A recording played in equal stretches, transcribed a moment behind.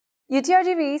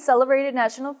UTRGV celebrated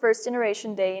National First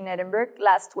Generation Day in Edinburg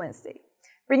last Wednesday,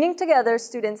 bringing together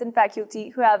students and faculty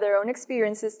who have their own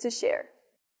experiences to share.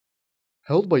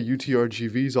 Held by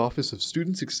UTRGV's Office of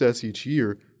Student Success each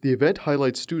year, the event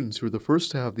highlights students who are the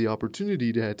first to have the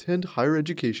opportunity to attend higher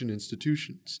education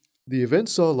institutions. The event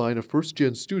saw a line of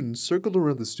first-gen students circle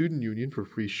around the student union for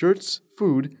free shirts,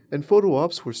 food, and photo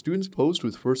ops where students posed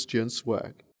with first-gen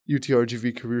swag.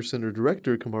 UTRGV Career Center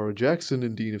Director Kamara Jackson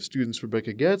and Dean of Students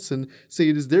Rebecca Gatson say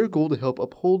it is their goal to help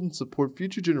uphold and support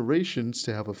future generations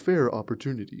to have a fair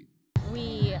opportunity.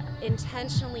 We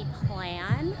intentionally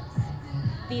plan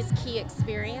these key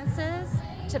experiences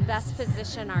to best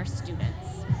position our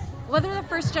students. Whether they're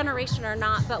first generation or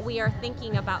not, but we are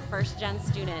thinking about first-gen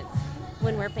students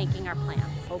when we're making our plans.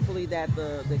 Hopefully that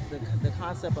the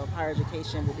concept of higher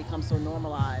education will become so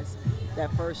normalized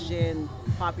that first-gen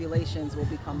populations will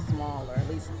become smaller. At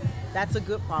least that's a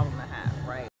good problem to have,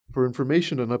 right? For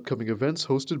information on upcoming events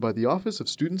hosted by the Office of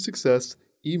Student Success,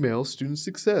 email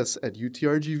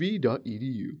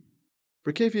studentsuccess@utrgv.edu.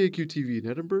 For KVAQ-TV in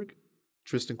Edinburg,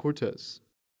 Tristen Cortez.